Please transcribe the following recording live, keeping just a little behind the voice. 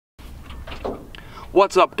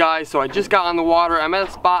What's up, guys? So I just got on the water. I'm at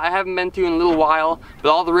a spot I haven't been to in a little while, but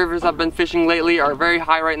all the rivers I've been fishing lately are very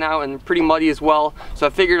high right now and pretty muddy as well. So I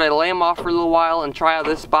figured I'd lay them off for a little while and try out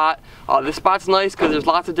this spot. This spot's nice because there's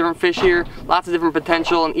lots of different fish here, lots of different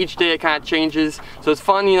potential, and each day it kind of changes. So it's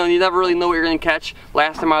fun, you know, you never really know what you're gonna catch.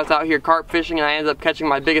 Last time I was out here carp fishing and I ended up catching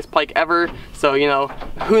my biggest pike ever. So, you know,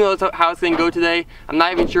 who knows how it's gonna go today. I'm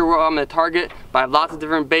not even sure what I'm gonna target, but I have lots of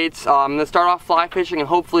different baits. I'm gonna start off fly fishing and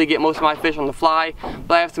hopefully get most of my fish on the fly.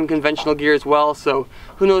 But I have some conventional gear as well, so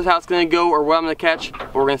who knows how it's gonna go or what I'm gonna catch.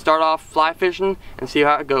 But we're gonna start off fly fishing and see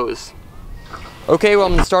how it goes. Okay, well,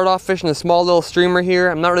 I'm gonna start off fishing a small little streamer here.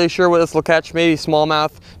 I'm not really sure what this will catch, maybe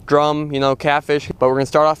smallmouth, drum, you know, catfish, but we're gonna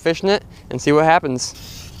start off fishing it and see what happens.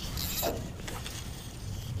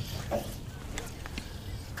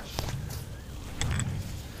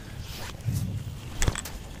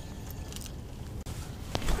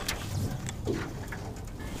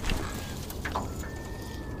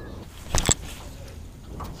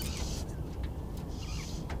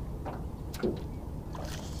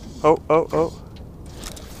 Oh.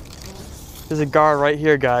 There's a GAR right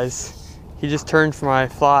here, guys. He just turned for my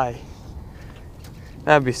fly.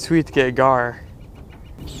 That'd be sweet to get a GAR.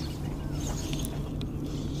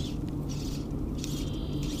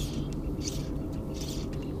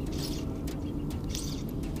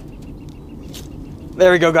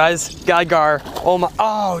 There we go, guys. Got a GAR. Oh my,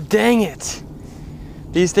 oh dang it.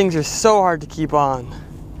 These things are so hard to keep on.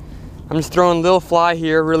 I'm just throwing a little fly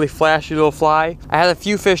here, really flashy little fly. I had a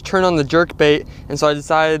few fish turn on the jerk bait, and so I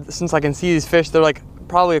decided, since I can see these fish, they're like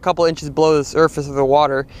probably a couple inches below the surface of the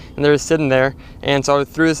water, and they're just sitting there. And so I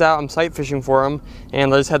threw this out, I'm sight fishing for them,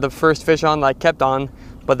 and I just had the first fish on that I kept on,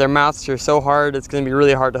 but their mouths are so hard, it's gonna be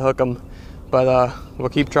really hard to hook them. But we'll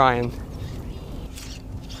keep trying.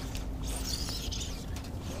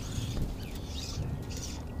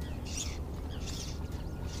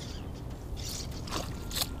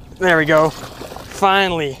 There we go,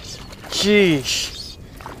 finally. Sheesh,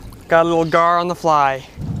 got a little GAR on the fly.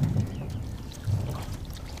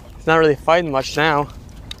 It's not really fighting much now.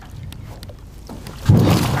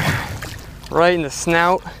 Right in the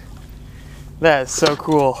snout. That is so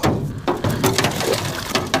cool.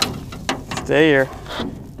 Stay here.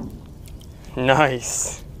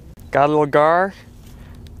 Nice. Got a little GAR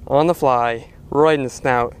on the fly, right in the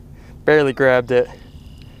snout. Barely grabbed it.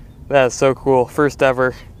 That is so cool, first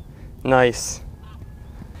ever. Nice.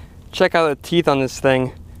 Check out the teeth on this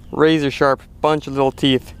thing. Razor sharp, bunch of little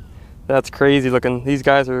teeth. That's crazy looking. These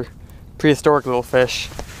guys are prehistoric little fish.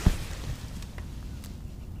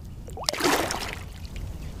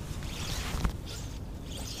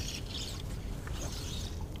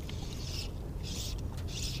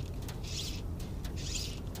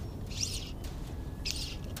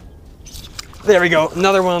 There we go,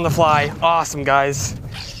 another one on the fly. Awesome, guys.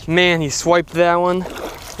 Man, he swiped that one.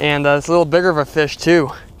 And it's a little bigger of a fish too.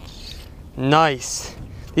 Nice.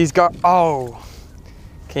 These GAR, oh,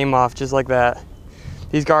 came off just like that.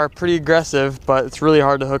 These GAR are pretty aggressive, but it's really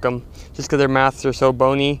hard to hook them just because their mouths are so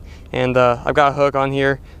bony. And I've got a hook on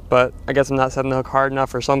here, but I guess I'm not setting the hook hard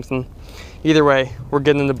enough or something. Either way, we're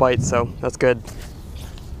getting them to bite, so that's good.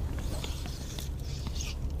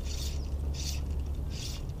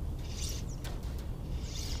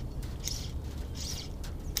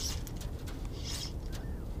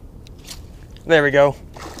 There we go.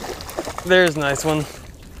 There's a nice one.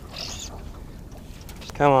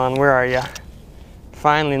 Come on, where are you?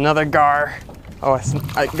 Finally, another GAR. Oh,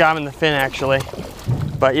 I got him in the fin actually.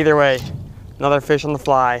 But either way, another fish on the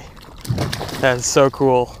fly. That is so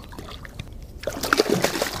cool.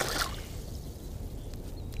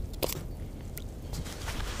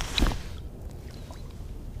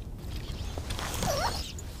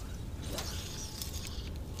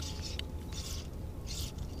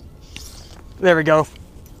 There we go.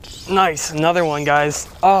 Nice, another one, guys.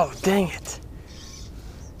 Oh, dang it.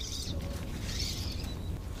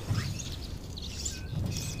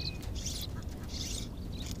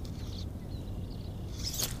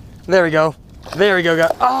 There we go. There we go,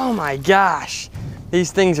 guys. Oh my gosh.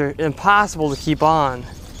 These things are impossible to keep on.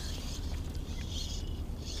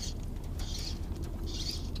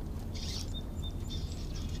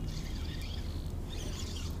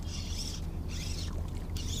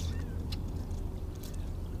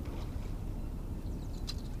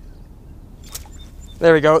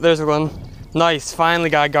 There we go, there's one. Nice, finally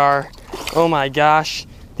got a GAR. Oh my gosh.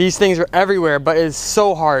 These things are everywhere, but it is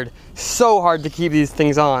so hard to keep these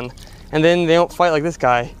things on. And then they don't fight like this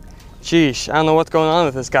guy. Sheesh, I don't know what's going on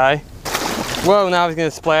with this guy. Whoa, now he's gonna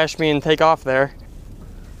splash me and take off there.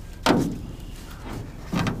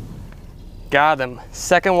 Got him,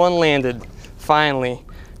 second one landed. finally,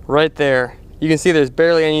 right there. You can see there's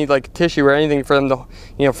barely any like tissue or anything for them to,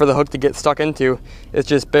 you know, for the hook to get stuck into. It's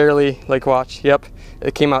just barely, like, watch, yep,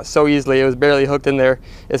 it came out so easily. It was barely hooked in there.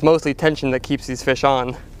 It's mostly tension that keeps these fish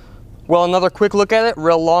on. Well, another quick look at it,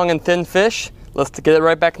 real long and thin fish. Let's get it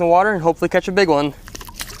right back in the water and hopefully catch a big one.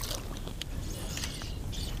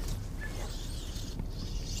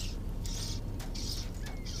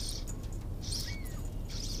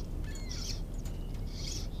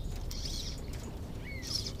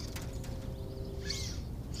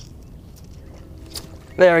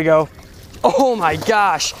 There we go. Oh my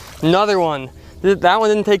gosh, another one. That one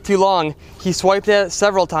didn't take too long. He swiped at it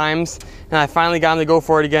several times and I finally got him to go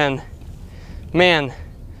for it again. Man,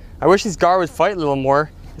 I wish these GAR would fight a little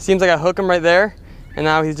more. It seems like I hook him right there and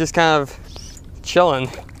now he's just kind of chilling,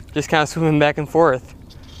 just kind of swimming back and forth.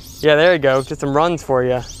 Yeah, there you go, just some runs for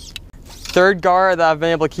you. Third GAR that I've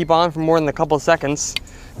been able to keep on for more than a couple of seconds.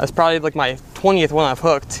 That's probably like my 20th one I've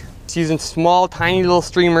hooked. Using small tiny little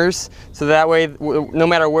streamers so that way no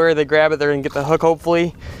matter where they grab it they're gonna get the hook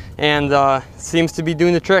hopefully, and seems to be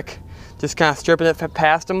doing the trick. Just kind of stripping it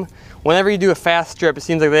past them. Whenever you do a fast strip it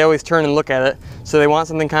seems like they always turn and look at it, so they want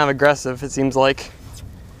something kind of aggressive, it seems like.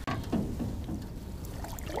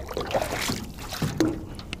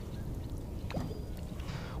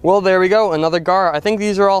 Well, there we go, another GAR. I think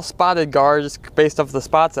these are all spotted GAR just based off the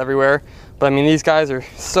spots everywhere, but I mean these guys are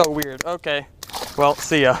so weird. Okay, well,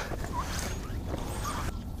 see ya.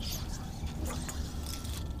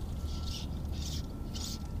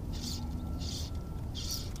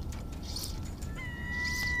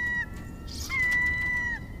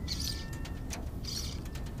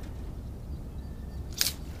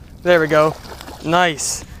 There we go.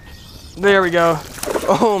 Nice. There we go.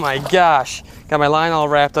 Oh my gosh. Got my line all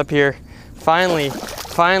wrapped up here. Finally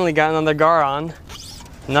got another GAR on.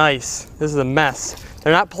 Nice. This is a mess.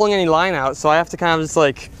 They're not pulling any line out, so I have to kind of just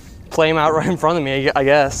like play them out right in front of me, I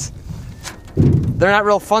guess. They're not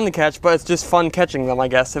real fun to catch, but it's just fun catching them, I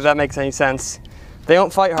guess, if that makes any sense. They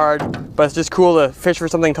don't fight hard, but it's just cool to fish for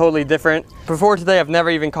something totally different. Before today, I've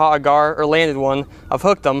never even caught a GAR or landed one. I've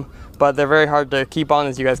hooked them, but they're very hard to keep on,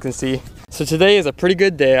 as you guys can see. So today is a pretty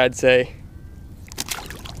good day, I'd say.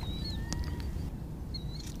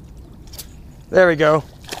 There we go.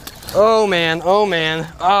 Oh man, oh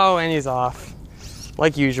man. Oh, and he's off,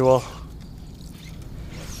 like usual.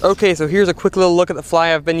 Okay, so here's a quick little look at the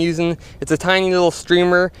fly I've been using. It's a tiny little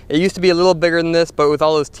streamer. It used to be a little bigger than this, but with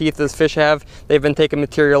all those teeth those fish have, they've been taking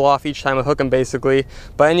material off each time I hook them, basically.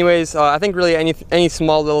 But anyways, I think really any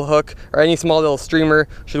small little hook or any small little streamer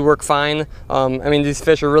should work fine. I mean, these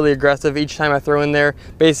fish are really aggressive. Each time I throw in there,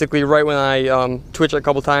 basically right when I twitch it a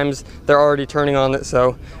couple times, they're already turning on it.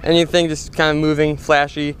 So anything just kind of moving,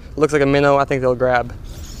 flashy, looks like a minnow, I think they'll grab.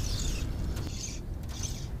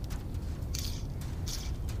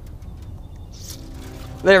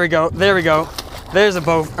 There we go, there we go. There's a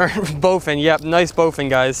bowfin, yep, nice bowfin,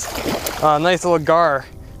 guys. Nice little GAR,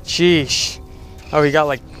 sheesh. Oh, he got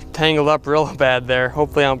like tangled up real bad there.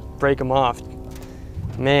 Hopefully I don't break him off.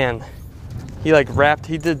 Man, he like wrapped,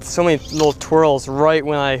 he did so many little twirls right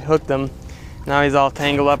when I hooked him. Now he's all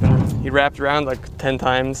tangled up and he wrapped around like 10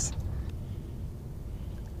 times.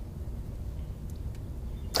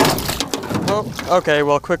 Oh, okay,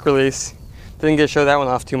 well, quick release. Didn't get to show that one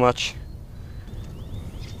off too much.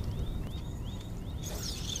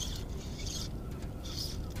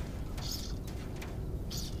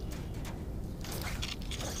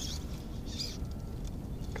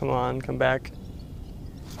 Come on, come back.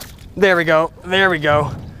 There we go, there we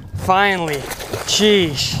go. Finally,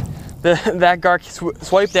 sheesh. That GAR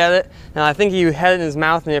swiped at it, and I think he had it in his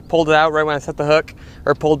mouth and he pulled it out right when I set the hook,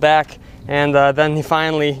 or pulled back, and then he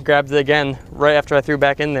finally grabbed it again right after I threw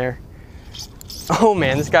back in there. Oh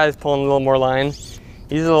man, this guy's pulling a little more line.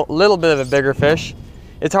 He's a little bit of a bigger fish.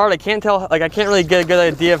 It's hard, I can't tell, like I can't really get a good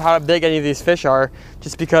idea of how big any of these fish are,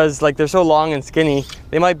 just because like they're so long and skinny.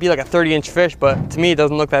 They might be like a 30-inch fish, but to me it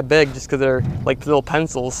doesn't look that big just because they're like little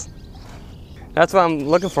pencils. That's what I'm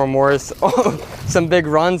looking for more, is some big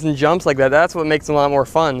runs and jumps like that. That's what makes them a lot more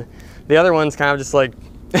fun. The other ones kind of just like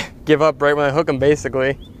give up right when I hook them,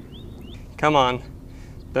 basically. Come on,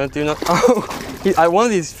 don't do nothing. Oh, one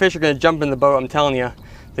of these fish are gonna jump in the boat, I'm telling you.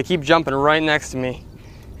 They keep jumping right next to me.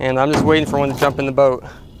 And I'm just waiting for one to jump in the boat.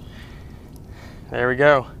 There we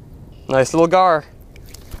go. Nice little GAR.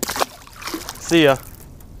 See ya.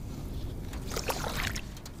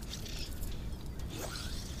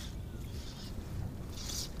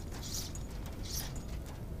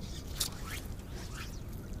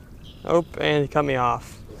 Oh, and he cut me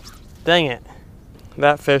off. Dang it.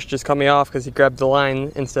 That fish just cut me off because he grabbed the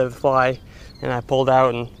line instead of the fly, and I pulled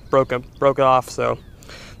out and broke it off, so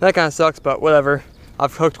that kind of sucks, but whatever.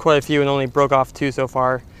 I've hooked quite a few and only broke off 2 so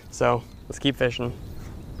far, so let's keep fishing.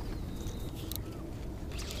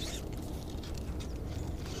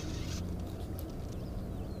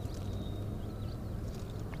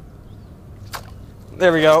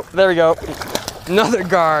 There we go, there we go. Another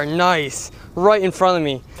GAR, nice, right in front of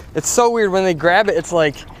me. It's so weird when they grab it, it's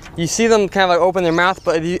like, you see them kind of like open their mouth,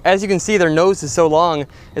 but as you can see, their nose is so long,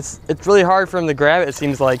 it's really hard for them to grab it, it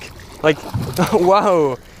seems like.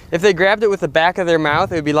 Whoa. If they grabbed it with the back of their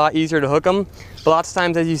mouth, it would be a lot easier to hook them. But lots of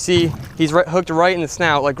times, as you see, he's hooked right in the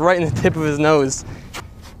snout, like right in the tip of his nose.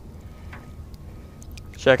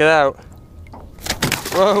 Check it out.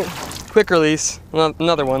 Whoa, quick release,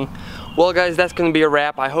 another one. Well guys, that's going to be a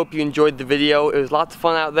wrap. I hope you enjoyed the video. It was lots of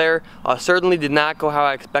fun out there. Certainly did not go how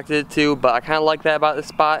I expected it to, but I kind of like that about this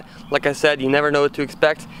spot. Like I said, you never know what to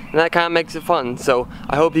expect, and that kind of makes it fun. So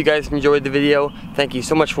I hope you guys enjoyed the video. Thank you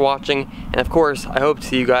so much for watching, and of course, I hope to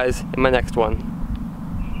see you guys in my next one.